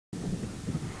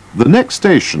The next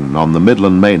station on the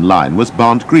Midland Main Line was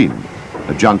Barnt Green,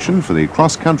 a junction for the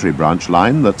cross-country branch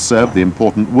line that served the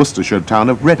important Worcestershire town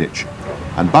of Redditch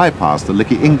and bypassed the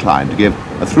Lickey Incline to give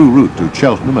a through route to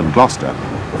Cheltenham and Gloucester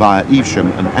via Evesham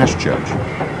and Ashchurch.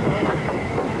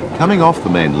 Coming off the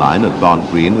main line at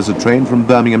Barnt Green is a train from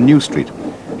Birmingham New Street,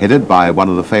 headed by one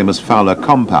of the famous Fowler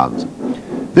compounds.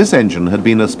 This engine had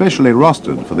been especially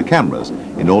rostered for the cameras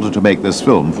in order to make this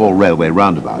film for Railway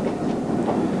Roundabout.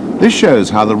 This shows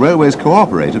how the railways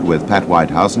cooperated with Pat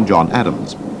Whitehouse and John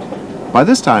Adams. By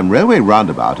this time, Railway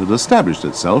Roundabout had established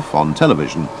itself on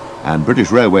television, and British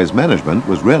Railways management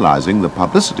was realising the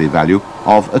publicity value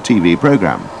of a TV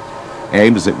programme,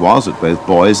 aimed as it was at both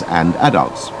boys and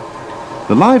adults.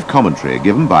 The live commentary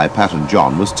given by Pat and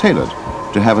John was tailored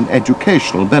to have an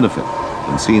educational benefit,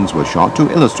 and scenes were shot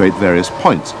to illustrate various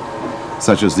points,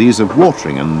 such as these of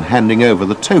watering and handing over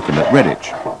the token at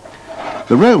Redditch.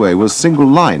 The railway was single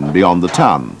line beyond the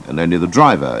town, and only the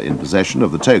driver in possession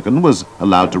of the token was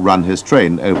allowed to run his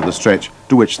train over the stretch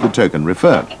to which the token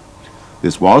referred.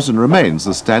 This was and remains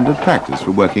the standard practice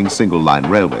for working single-line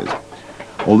railways,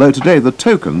 although today the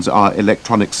tokens are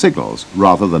electronic signals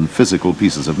rather than physical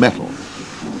pieces of metal.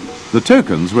 The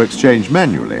tokens were exchanged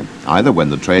manually, either when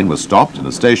the train was stopped in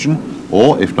a station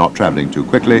or, if not travelling too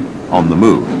quickly, on the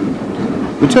move.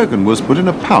 The token was put in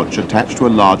a pouch attached to a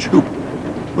large hoop,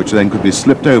 which then could be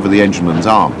slipped over the engineman's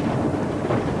arm.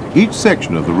 Each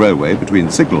section of the railway between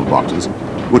signal boxes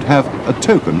would have a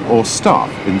token or staff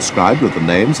inscribed with the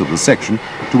names of the section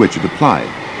to which it applied.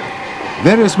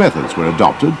 Various methods were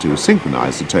adopted to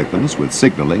synchronise the tokens with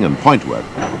signalling and point work,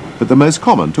 but the most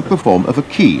common took the form of a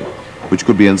key, which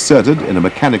could be inserted in a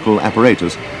mechanical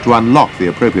apparatus to unlock the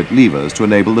appropriate levers to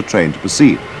enable the train to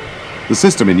proceed. The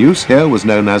system in use here was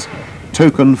known as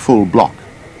token full block.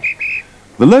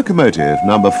 The locomotive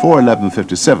number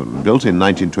 41157, built in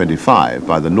 1925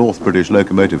 by the North British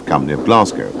Locomotive Company of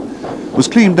Glasgow, was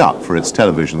cleaned up for its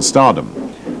television stardom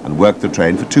and worked the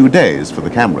train for 2 days for the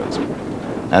cameras.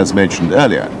 As mentioned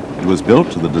earlier, it was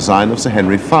built to the design of Sir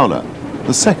Henry Fowler,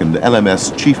 the second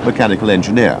LMS Chief Mechanical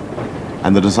Engineer,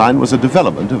 and the design was a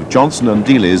development of Johnson and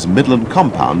Dealey's Midland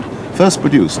compound, first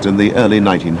produced in the early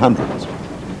 1900s.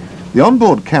 The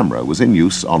onboard camera was in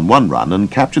use on one run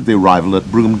and captured the arrival at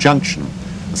Broome Junction,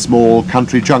 a small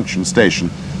country junction station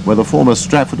where the former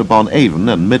Stratford-upon-Avon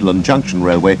and Midland Junction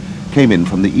Railway came in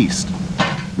from the east.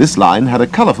 This line had a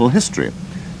colourful history,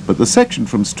 but the section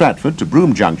from Stratford to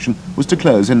Broome Junction was to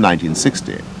close in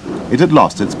 1960. It had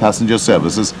lost its passenger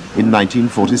services in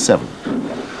 1947.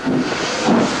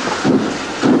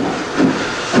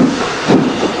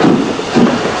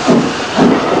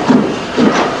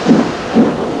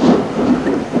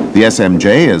 The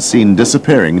SMJ is seen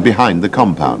disappearing behind the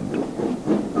compound.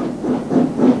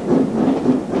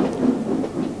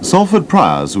 Salford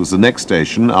Priors was the next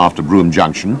station after Broome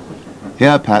Junction.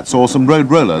 Here Pat saw some road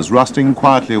rollers rusting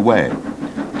quietly away.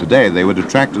 Today they would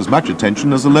attract as much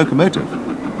attention as a locomotive.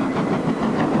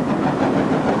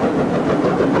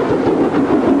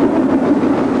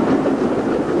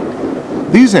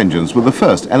 These engines were the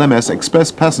first LMS express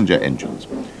passenger engines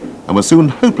and were soon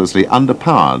hopelessly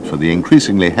underpowered for the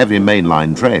increasingly heavy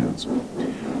mainline trains.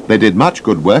 They did much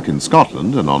good work in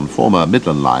Scotland and on former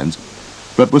Midland lines,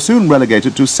 but were soon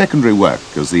relegated to secondary work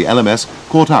as the LMS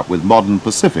caught up with modern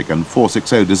Pacific and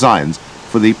 460 designs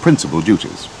for the principal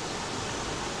duties.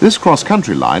 This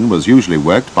cross-country line was usually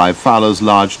worked by Fowler's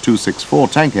large 264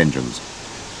 tank engines,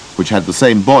 which had the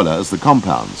same boiler as the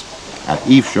compounds. At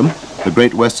Evesham, the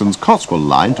Great Western's Cotswold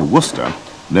line to Worcester,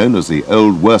 known as the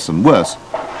Old Worse and Worse,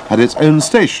 had its own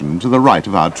station to the right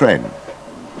of our train.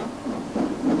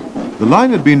 The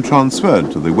line had been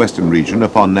transferred to the Western region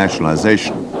upon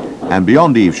nationalisation, and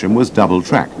beyond Evesham was double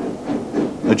track.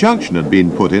 A junction had been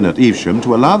put in at Evesham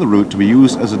to allow the route to be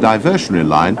used as a diversionary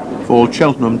line for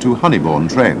Cheltenham to Honeybourne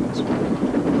trains.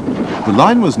 The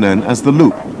line was known as the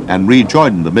Loop and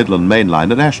rejoined the Midland Main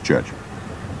Line at Ashchurch.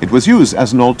 It was used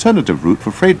as an alternative route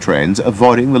for freight trains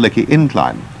avoiding the Lickey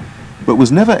Incline, but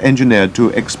was never engineered to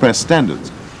express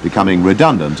standards, becoming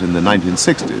redundant in the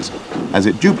 1960s as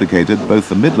it duplicated both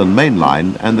the Midland Main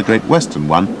Line and the Great Western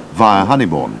one via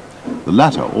Honeybourne, the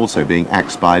latter also being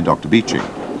axed by Dr. Beeching.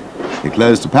 It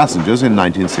closed to passengers in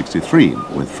 1963,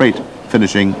 with freight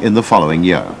finishing in the following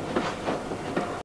year.